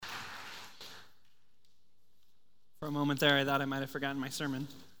For a moment there, I thought I might have forgotten my sermon,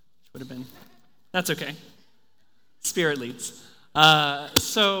 which would have been, that's okay. Spirit leads.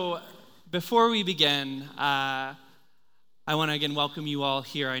 So before we begin, I want to again welcome you all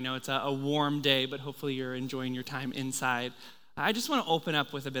here. I know it's a warm day, but hopefully you're enjoying your time inside. I just want to open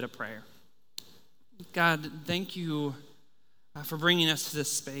up with a bit of prayer. God, thank you for bringing us to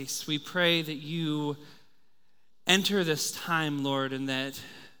this space. We pray that you enter this time, Lord, and that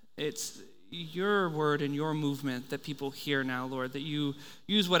it's your word and your movement that people hear now, Lord, that you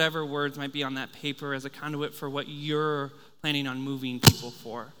use whatever words might be on that paper as a conduit for what you're planning on moving people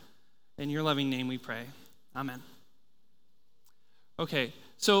for. In your loving name we pray. Amen. Okay,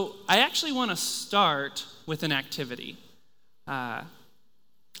 so I actually want to start with an activity. And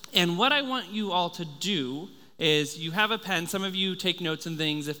what I want you all to do is you have a pen. Some of you take notes and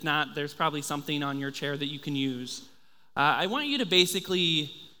things. If not, there's probably something on your chair that you can use. I want you to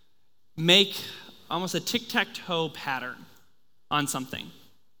basically make almost a tic-tac-toe pattern on something.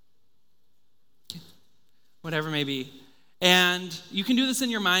 Whatever it may be. And you can do this in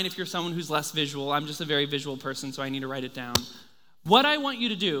your mind if you're someone who's less visual. I'm just a very visual person, so I need to write it down. What I want you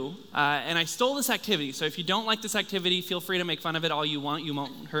to do, and I stole this activity, so if you don't like this activity, feel free to make fun of it all you want. You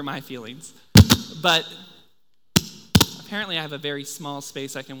won't hurt my feelings. But apparently I have a very small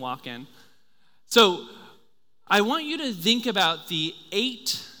space I can walk in. So I want you to think about the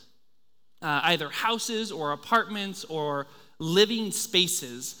 8 either houses or apartments or living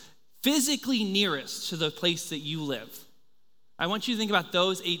spaces physically nearest to the place that you live. I want you to think about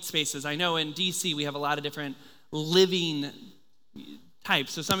those 8 spaces. I know in DC we have a lot of different living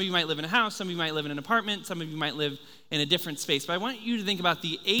types. So some of you might live in a house, some of you might live in an apartment, some of you might live in a different space. But I want you to think about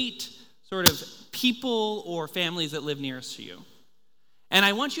the 8 sort of people or families that live nearest to you. And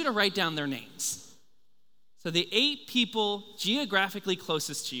I want you to write down their names. So the 8 people geographically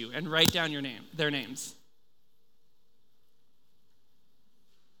closest to you, and write down their names.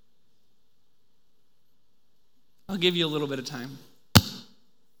 I'll give you a little bit of time.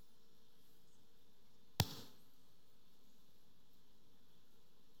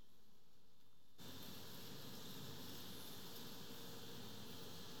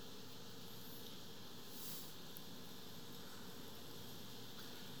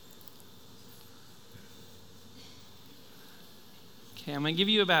 Okay, I'm going to give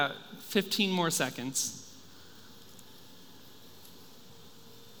you about 15 more seconds.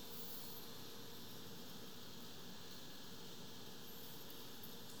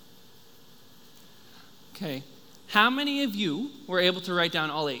 Okay, how many of you were able to write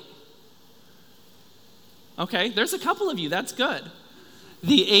down all 8? Okay, there's a couple of you, that's good.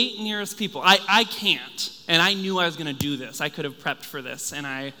 The 8 nearest people. I can't, and I knew I was going to do this. I could have prepped for this, and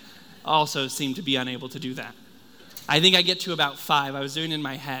I also seem to be unable to do that. I think I get to about 5. I was doing it in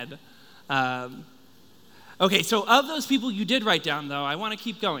my head. Okay, so of those people you did write down, though, I want to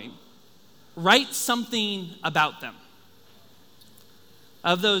keep going. Write something about them.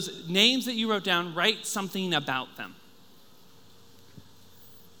 Of those names that you wrote down, write something about them.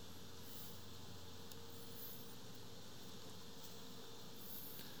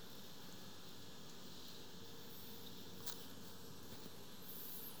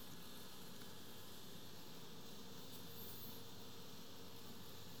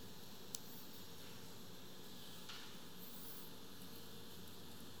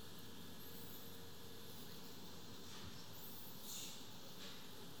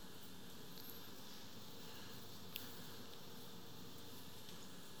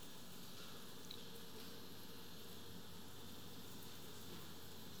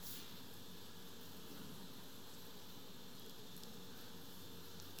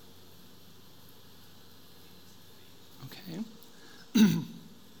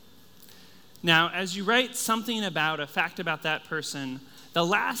 Now, as you write something about, a fact about that person, the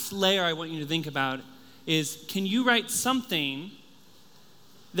last layer I want you to think about is, can you write something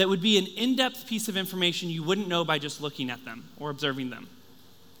that would be an in-depth piece of information you wouldn't know by just looking at them or observing them?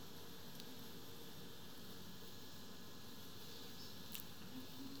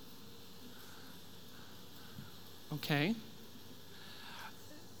 Okay.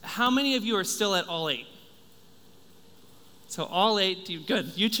 How many of you are still at all 8? So all 8,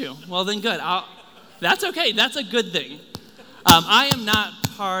 good, you too. Well then good, that's okay, that's a good thing. I am not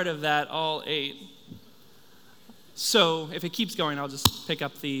part of that all 8. So if it keeps going, I'll just pick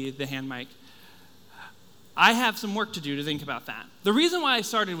up the hand mic. I have some work to do to think about that. The reason why I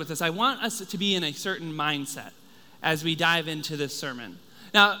started with this, I want us to be in a certain mindset as we dive into this sermon.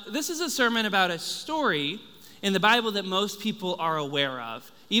 Now, this is a sermon about a story in the Bible that most people are aware of,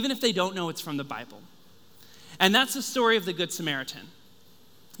 even if they don't know it's from the Bible. And that's the story of the Good Samaritan.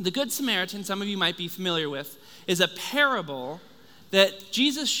 The Good Samaritan, some of you might be familiar with, is a parable that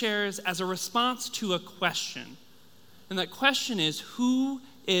Jesus shares as a response to a question. And that question is, who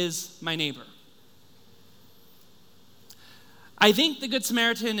is my neighbor? I think the Good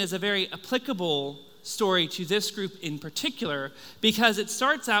Samaritan is a very applicable story to this group in particular because it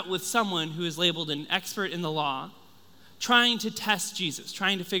starts out with someone who is labeled an expert in the law, trying to test Jesus,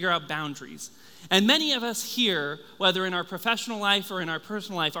 trying to figure out boundaries. And many of us here, whether in our professional life or in our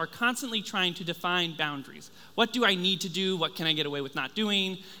personal life, are constantly trying to define boundaries. What do I need to do? What can I get away with not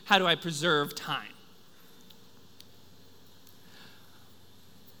doing? How do I preserve time?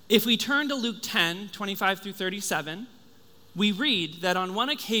 If we turn to Luke 10, 25 through 37, we read that on one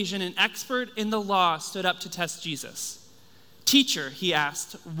occasion, an expert in the law stood up to test Jesus. "Teacher," he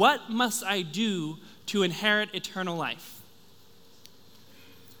asked, "what must I do to inherit eternal life?"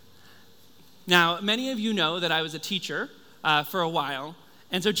 Now, many of you know that I was a teacher for a while,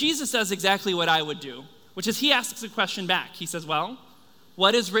 and so Jesus does exactly what I would do, which is he asks a question back. He says, well,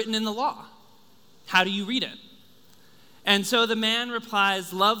 what is written in the law? How do you read it? And so the man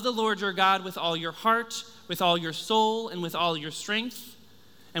replies, "Love the Lord your God with all your heart, with all your soul, and with all your strength,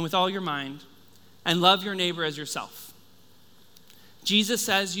 and with all your mind, and love your neighbor as yourself." Jesus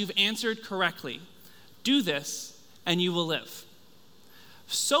says, "You've answered correctly. Do this, and you will live."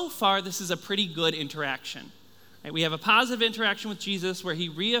 So far, this is a pretty good interaction. Right? We have a positive interaction with Jesus where he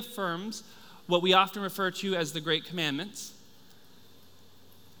reaffirms what we often refer to as the Great Commandments.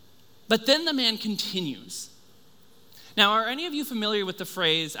 But then the man continues. Now, are any of you familiar with the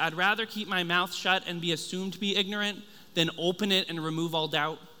phrase, "I'd rather keep my mouth shut and be assumed to be ignorant than open it and remove all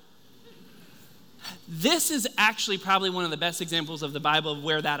doubt"? This is actually probably one of the best examples of the Bible of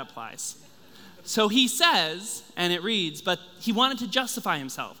where that applies. So he says, and it reads, but he wanted to justify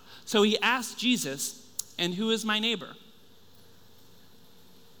himself. So he asked Jesus, "And who is my neighbor?"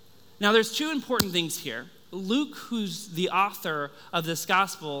 Now, there's two important things here. Luke, who's the author of this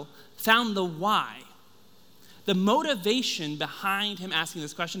gospel, found the why, the motivation behind him asking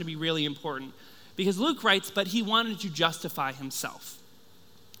this question to be really important. Because Luke writes, but he wanted to justify himself.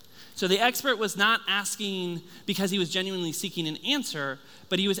 So the expert was not asking because he was genuinely seeking an answer,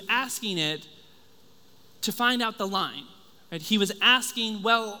 but he was asking it to find out the line. Right? He was asking,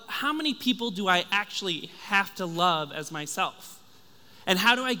 well, how many people do I actually have to love as myself? And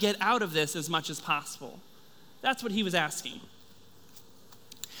how do I get out of this as much as possible? That's what he was asking.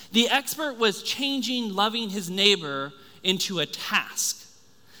 The expert was changing loving his neighbor into a task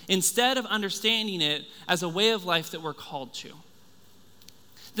instead of understanding it as a way of life that we're called to.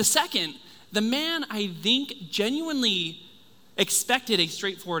 The second, the man, I think, genuinely expected a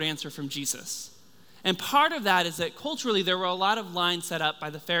straightforward answer from Jesus. And part of that is that culturally there were a lot of lines set up by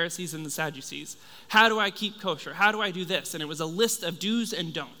the Pharisees and the Sadducees. How do I keep kosher? How do I do this? And it was a list of do's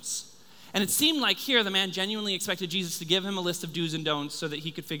and don'ts. And it seemed like here the man genuinely expected Jesus to give him a list of do's and don'ts so that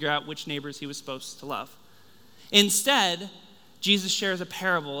he could figure out which neighbors he was supposed to love. Instead, Jesus shares a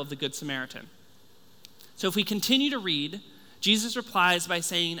parable of the Good Samaritan. So if we continue to read, Jesus replies by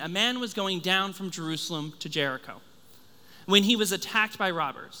saying, "A man was going down from Jerusalem to Jericho when he was attacked by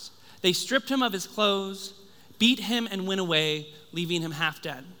robbers. They stripped him of his clothes, beat him, and went away, leaving him half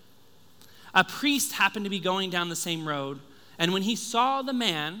dead. A priest happened to be going down the same road, and when he saw the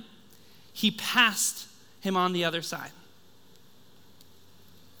man, he passed him on the other side.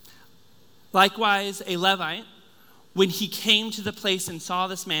 Likewise, a Levite, when he came to the place and saw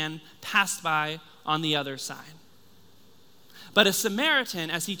this man, passed by on the other side. But a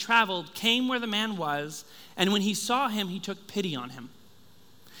Samaritan, as he traveled, came where the man was, and when he saw him, he took pity on him.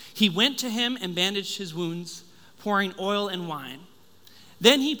 He went to him and bandaged his wounds, pouring oil and wine.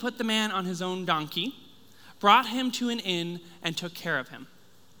 Then he put the man on his own donkey, brought him to an inn, and took care of him.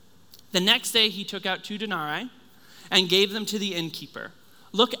 The next day he took out 2 denarii and gave them to the innkeeper.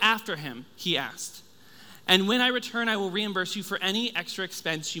 'Look after him,' he asked, 'and when I return, I will reimburse you for any extra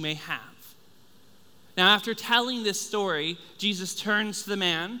expense you may have.' Now, after telling this story, Jesus turns to the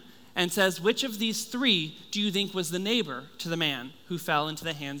man and says, 'Which of these 3 do you think was the neighbor to the man who fell into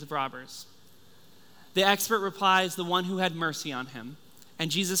the hands of robbers?' The expert replies, 'The one who had mercy on him.' And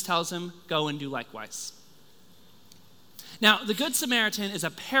Jesus tells him, 'Go and do likewise.'" Now, the Good Samaritan is a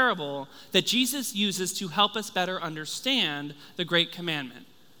parable that Jesus uses to help us better understand the Great Commandment,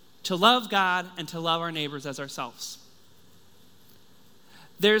 to love God and to love our neighbors as ourselves.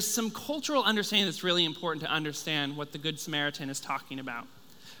 There's some cultural understanding that's really important to understand what the Good Samaritan is talking about.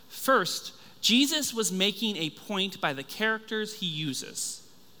 First, Jesus was making a point by the characters he uses.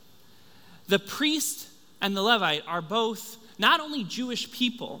 The priest and the Levite are both not only Jewish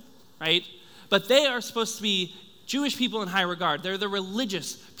people, right, but they are supposed to be Jewish people in high regard. They're the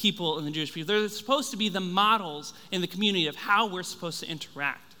religious people in the Jewish people. They're supposed to be the models in the community of how we're supposed to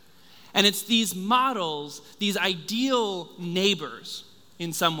interact. And it's these models, these ideal neighbors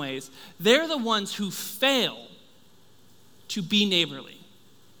in some ways, they're the ones who fail to be neighborly.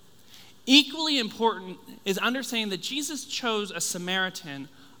 Equally important is understanding that Jesus chose a Samaritan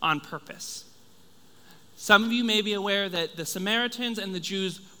on purpose. Some of you may be aware that the Samaritans and the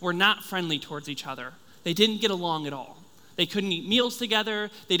Jews were not friendly towards each other. They didn't get along at all. They couldn't eat meals together.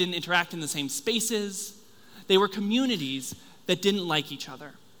 They didn't interact in the same spaces. They were communities that didn't like each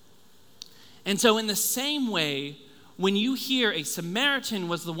other. And so in the same way, when you hear a Samaritan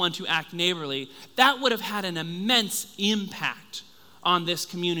was the one to act neighborly, that would have had an immense impact on this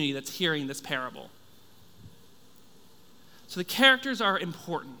community that's hearing this parable. So the characters are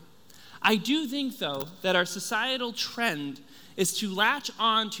important. I do think, though, that our societal trend is to latch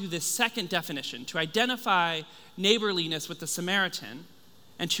on to this second definition, to identify neighborliness with the Samaritan,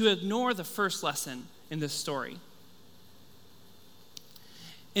 and to ignore the first lesson in this story.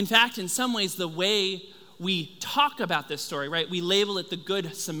 In fact, in some ways, the way we talk about this story, right, we label it the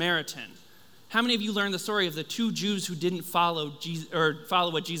Good Samaritan. How many of you learned the story of the two Jews who didn't follow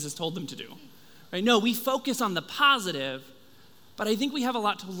what Jesus told them to do? Right? No, we focus on the positive, but I think we have a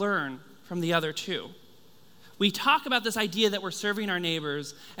lot to learn from the other two. We talk about this idea that we're serving our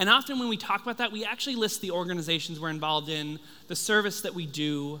neighbors, and often when we talk about that, we actually list the organizations we're involved in, the service that we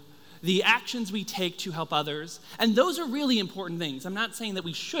do, the actions we take to help others, and those are really important things. I'm not saying that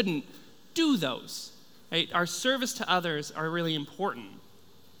we shouldn't do those, right? Our service to others are really important.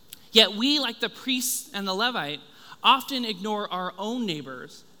 Yet we, like the priest and the Levite, often ignore our own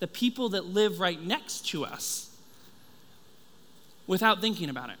neighbors, the people that live right next to us, without thinking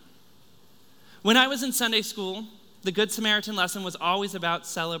about it. When I was in Sunday school, the Good Samaritan lesson was always about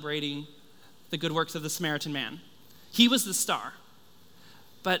celebrating the good works of the Samaritan man. He was the star.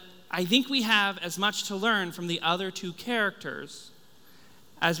 But I think we have as much to learn from the other two characters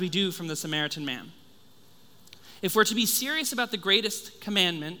as we do from the Samaritan man. If we're to be serious about the greatest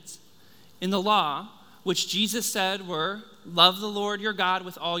commandments in the law, which Jesus said were, love the Lord your God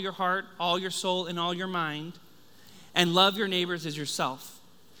with all your heart, all your soul, and all your mind, and love your neighbors as yourself.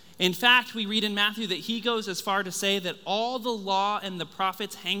 In fact, we read in Matthew that he goes as far to say that all the law and the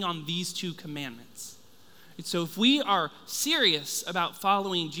prophets hang on these two commandments. And so if we are serious about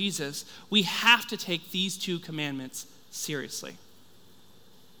following Jesus, we have to take these two commandments seriously.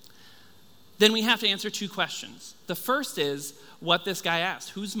 Then we have to answer two questions. The first is what this guy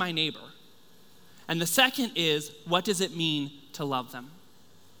asked, who's my neighbor? And the second is, what does it mean to love them?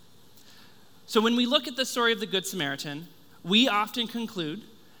 So when we look at the story of the Good Samaritan, we often conclude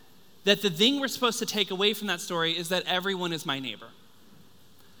that the thing we're supposed to take away from that story is that everyone is my neighbor.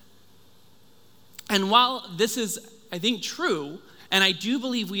 And while this is, I think, true, and I do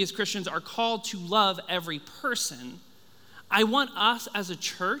believe we as Christians are called to love every person, I want us as a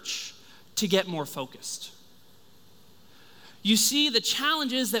church to get more focused. You see, the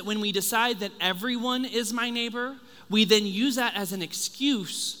challenge is that when we decide that everyone is my neighbor, we then use that as an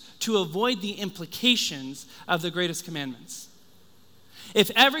excuse to avoid the implications of the greatest commandments. If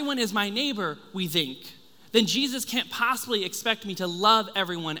everyone is my neighbor, we think, then Jesus can't possibly expect me to love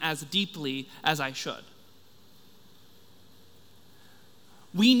everyone as deeply as I should.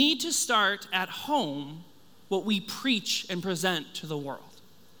 We need to start at home what we preach and present to the world.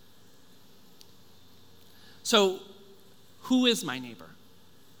 So, who is my neighbor?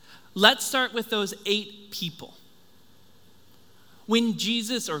 Let's start with those 8 people. When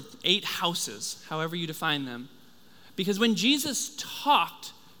Jesus, or 8 houses, however you define them, because when Jesus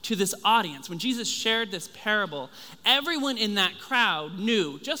talked to this audience, when Jesus shared this parable, everyone in that crowd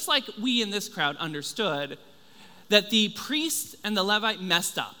knew, just like we in this crowd understood, that the priest and the Levite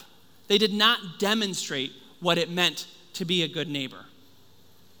messed up. They did not demonstrate what it meant to be a good neighbor.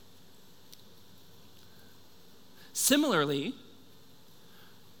 Similarly,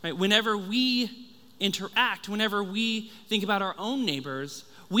 right, whenever we interact, whenever we think about our own neighbors,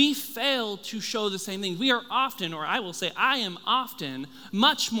 we fail to show the same thing. We are often, or I will say I am often,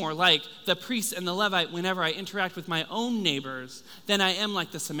 much more like the priest and the Levite whenever I interact with my own neighbors than I am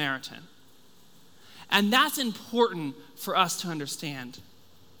like the Samaritan. And that's important for us to understand.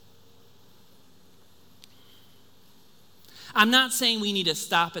 I'm not saying we need to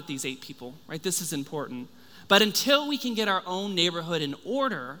stop at these 8 people, right? This is important. But until we can get our own neighborhood in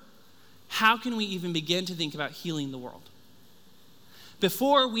order, how can we even begin to think about healing the world?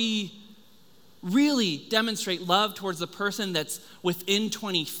 Before we really demonstrate love towards the person that's within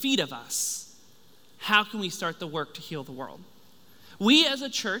 20 feet of us, how can we start the work to heal the world? We as a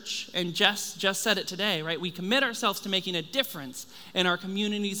church, and Jess just said it today, right? We commit ourselves to making a difference in our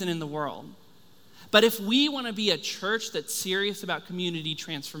communities and in the world. But if we want to be a church that's serious about community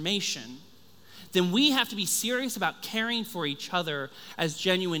transformation, then we have to be serious about caring for each other as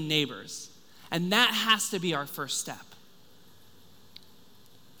genuine neighbors. And that has to be our first step.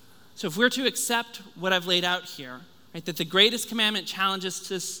 So if we're to accept what I've laid out here, right, that the greatest commandment challenges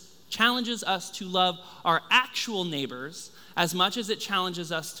us to love our actual neighbors as much as it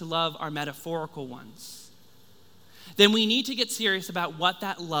challenges us to love our metaphorical ones, then we need to get serious about what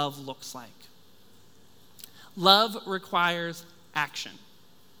that love looks like. Love requires action.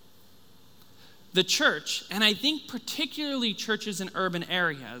 The church, and I think particularly churches in urban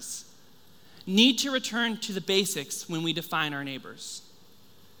areas, need to return to the basics when we define our neighbors.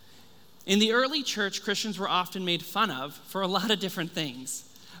 In the early church, Christians were often made fun of for a lot of different things,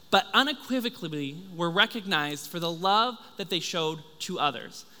 but unequivocally were recognized for the love that they showed to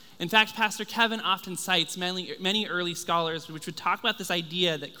others. In fact, Pastor Kevin often cites many early scholars which would talk about this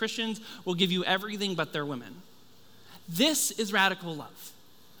idea that Christians will give you everything but their women. This is radical love,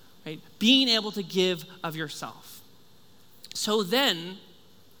 right? Being able to give of yourself. So then,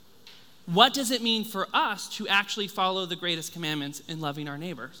 what does it mean for us to actually follow the greatest commandments in loving our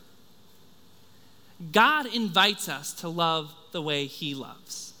neighbors? God invites us to love the way he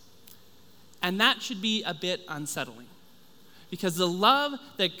loves. And that should be a bit unsettling, because the love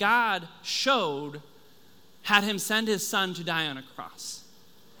that God showed had him send his son to die on a cross.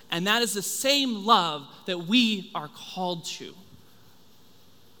 And that is the same love that we are called to.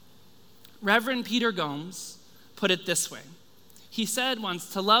 Reverend Peter Gomes put it this way. He said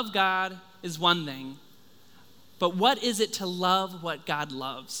once, to love God is one thing, but what is it to love what God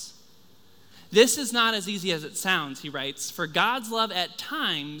loves? This is not as easy as it sounds, he writes, for God's love at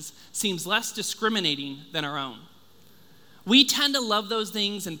times seems less discriminating than our own. We tend to love those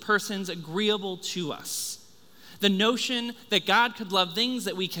things and persons agreeable to us. The notion that God could love things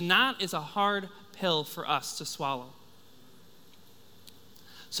that we cannot is a hard pill for us to swallow.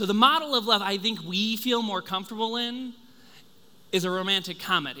 So the model of love I think we feel more comfortable in is a romantic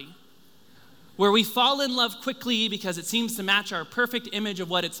comedy, where we fall in love quickly because it seems to match our perfect image of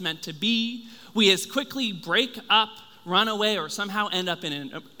what it's meant to be. We as quickly break up, run away, or somehow end up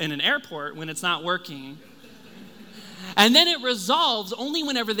in an airport when it's not working. And then it resolves only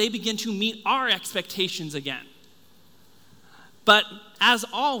whenever they begin to meet our expectations again. But as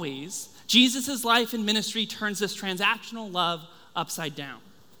always, Jesus' life and ministry turns this transactional love upside down.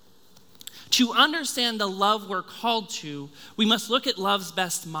 To understand the love we're called to, we must look at love's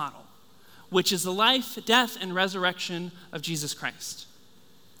best model, which is the life, death, and resurrection of Jesus Christ.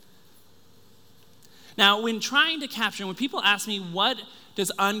 Now, when people ask me, what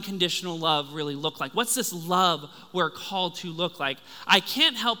does unconditional love really look like? What's this love we're called to look like? I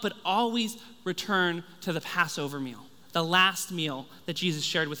can't help but always return to the Passover meal, the last meal that Jesus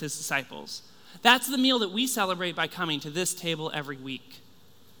shared with his disciples. That's the meal that we celebrate by coming to this table every week.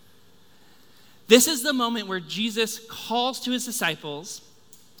 This is the moment where Jesus calls to his disciples,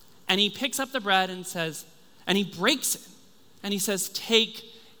 and he picks up the bread and says, and he breaks it, and he says, take,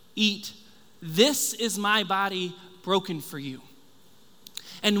 eat. This is my body broken for you.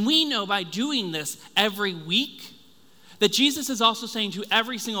 And we know by doing this every week that Jesus is also saying to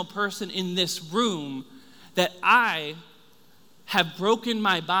every single person in this room that I have broken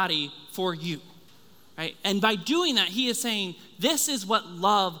my body for you, right? And by doing that, he is saying, this is what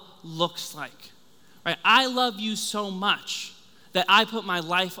love looks like, right? I love you so much that I put my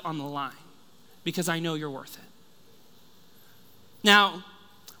life on the line because I know you're worth it. Now,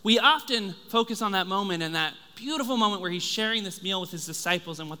 we often focus on that moment and that beautiful moment where he's sharing this meal with his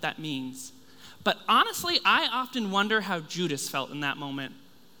disciples and what that means. But honestly, I often wonder how Judas felt in that moment.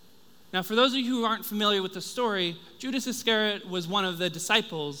 Now, for those of you who aren't familiar with the story, Judas Iscariot was one of the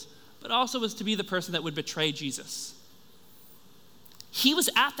disciples, but also was to be the person that would betray Jesus. He was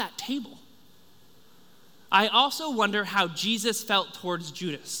at that table. I also wonder how Jesus felt towards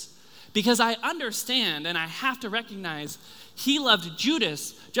Judas, because I understand and I have to recognize he loved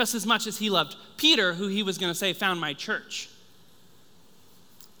Judas just as much as he loved Peter, who he was going to say found my church.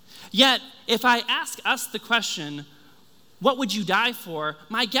 Yet, if I ask us the question, what would you die for?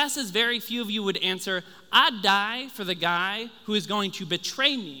 My guess is very few of you would answer, I'd die for the guy who is going to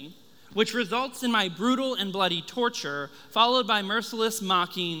betray me, which results in my brutal and bloody torture, followed by merciless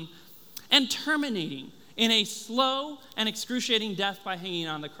mocking and terminating in a slow and excruciating death by hanging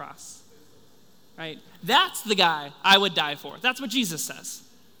on the cross. Right? That's the guy I would die for. That's what Jesus says.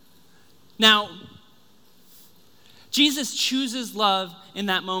 Now, Jesus chooses love in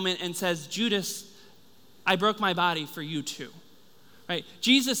that moment and says, Judas, I broke my body for you too. right?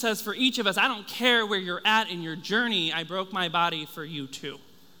 Jesus says for each of us, I don't care where you're at in your journey, I broke my body for you too.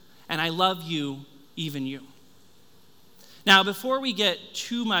 And I love you, even you. Now, before we get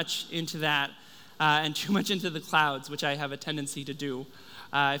too much into that and too much into the clouds, which I have a tendency to do,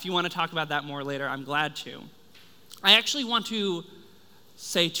 if you want to talk about that more later, I'm glad to. I actually want to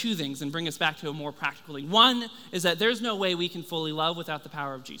say two things and bring us back to a more practical thing. One is that there's no way we can fully love without the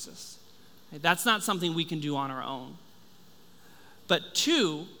power of Jesus. That's not something we can do on our own. But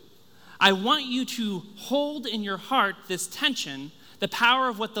two, I want you to hold in your heart this tension, the power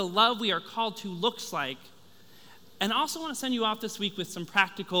of what the love we are called to looks like, and also want to send you off this week with some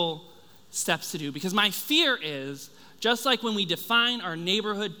practical steps to do. Because my fear is, just like when we define our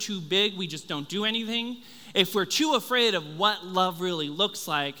neighborhood too big, we just don't do anything. If we're too afraid of what love really looks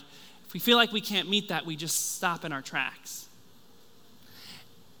like, if we feel like we can't meet that, we just stop in our tracks.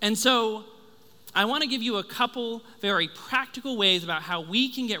 And so I want to give you a couple very practical ways about how we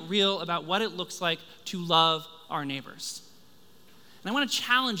can get real about what it looks like to love our neighbors. And I want to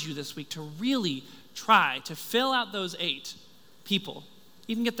challenge you this week to really try to fill out those 8 people,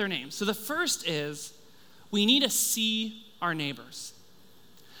 even get their names. So the first is we need to see our neighbors.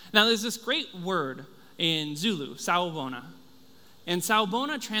 Now there's this great word in Zulu, sawubona. And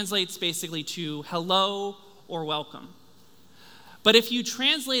sawubona translates basically to hello or welcome. But if you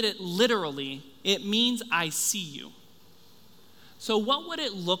translate it literally, it means I see you. So what would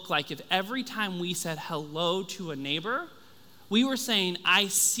it look like if every time we said hello to a neighbor, we were saying, I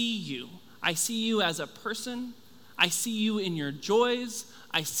see you. I see you as a person. I see you in your joys.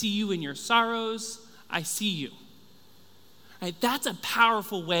 I see you in your sorrows. I see you. Right? That's a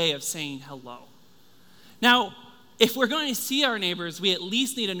powerful way of saying hello. Now, if we're going to see our neighbors, we at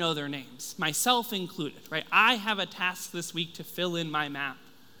least need to know their names, myself included, right? I have a task this week to fill in my map,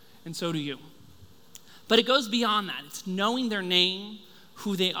 and so do you. But it goes beyond that. It's knowing their name,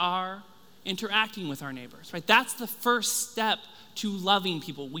 who they are, interacting with our neighbors, right? That's the first step to loving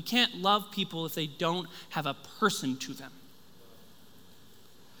people. We can't love people if they don't have a person to them.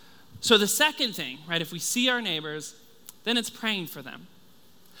 So the second thing, right, if we see our neighbors, then it's praying for them.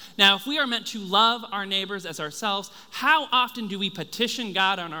 Now, if we are meant to love our neighbors as ourselves, how often do we petition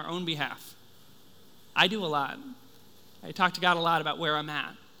God on our own behalf? I do a lot. I talk to God a lot about where I'm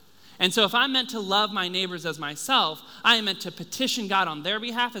at. And so if I'm meant to love my neighbors as myself, I am meant to petition God on their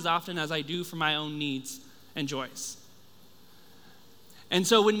behalf as often as I do for my own needs and joys. And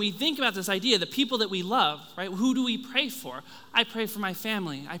so when we think about this idea, the people that we love, right, who do we pray for? I pray for my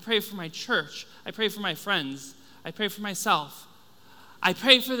family. I pray for my church. I pray for my friends. I pray for myself. I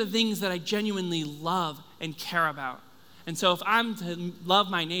pray for the things that I genuinely love and care about. And so if I'm to love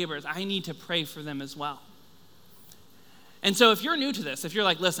my neighbors, I need to pray for them as well. And so if you're new to this, if you're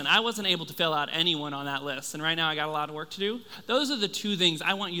like, listen, I wasn't able to fill out anyone on that list, and right now I got a lot of work to do, those are the 2 things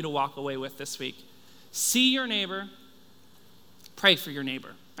I want you to walk away with this week. See your neighbor, pray for your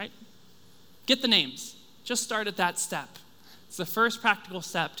neighbor, right? Get the names. Just start at that step. It's the first practical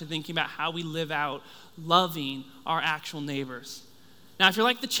step to thinking about how we live out loving our actual neighbors. Now, if you're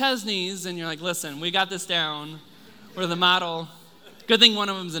like the Chesneys and you're like, listen, we got this down, we're the model, good thing one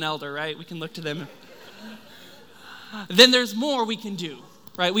of them's an elder, right? We can look to them. Then there's more we can do,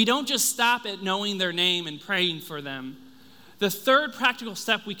 right? We don't just stop at knowing their name and praying for them. The third practical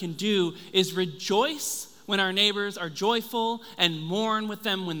step we can do is rejoice when our neighbors are joyful and mourn with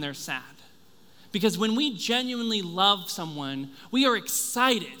them when they're sad. Because when we genuinely love someone, we are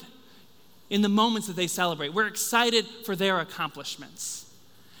excited in the moments that they celebrate. We're excited for their accomplishments.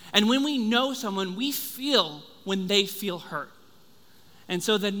 And when we know someone, we feel when they feel hurt. And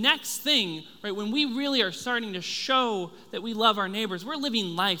so the next thing, right, when we really are starting to show that we love our neighbors, we're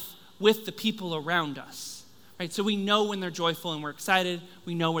living life with the people around us, right? So we know when they're joyful and we're excited.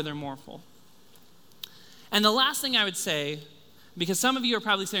 We know where they're mournful. And the last thing I would say, because some of you are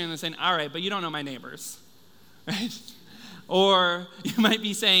probably sitting there saying, all right, but you don't know my neighbors, right? Or you might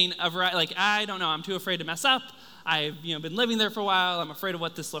be saying, like, I don't know, I'm too afraid to mess up. I've been living there for a while. I'm afraid of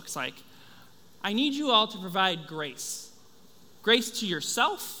what this looks like. I need you all to provide grace. Grace to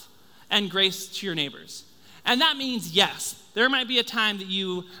yourself and grace to your neighbors. And that means, yes, there might be a time that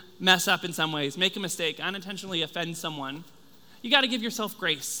you mess up in some ways, make a mistake, unintentionally offend someone. You got to give yourself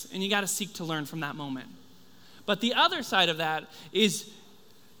grace, and you got to seek to learn from that moment. But the other side of that is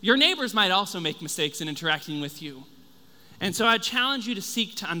your neighbors might also make mistakes in interacting with you. And so I challenge you to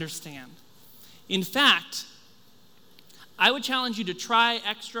seek to understand. In fact, I would challenge you to try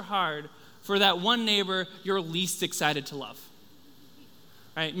extra hard for that one neighbor you're least excited to love.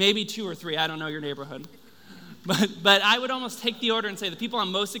 Right? Maybe 2 or 3, I don't know your neighborhood. But I would almost take the order and say the people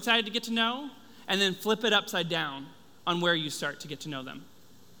I'm most excited to get to know, and then flip it upside down. on where you start to get to know them.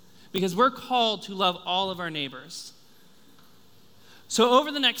 Because we're called to love all of our neighbors. So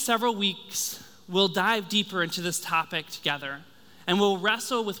over the next several weeks, we'll dive deeper into this topic together, and we'll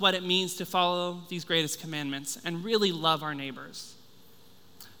wrestle with what it means to follow these greatest commandments and really love our neighbors.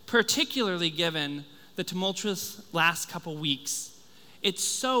 Particularly given the tumultuous last couple weeks, it's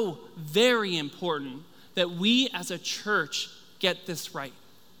so very important that we as a church get this right.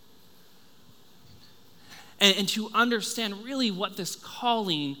 And to understand really what this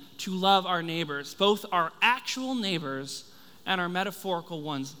calling to love our neighbors, both our actual neighbors and our metaphorical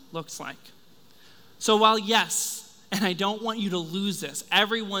ones, looks like. So while yes, and I don't want you to lose this,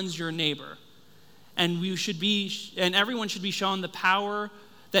 everyone's your neighbor, and everyone should be shown the power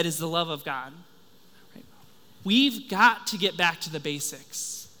that is the love of God. Right? We've got to get back to the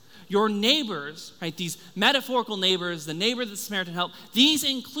basics. Your neighbors, right, these metaphorical neighbors, the neighbor that the Samaritan helped, these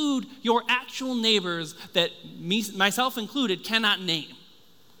include your actual neighbors that myself included cannot name.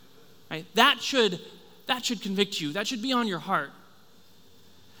 Right? That should convict you. That should be on your heart.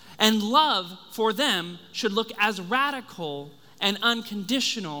 And love for them should look as radical and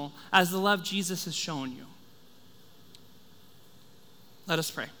unconditional as the love Jesus has shown you. Let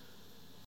us pray.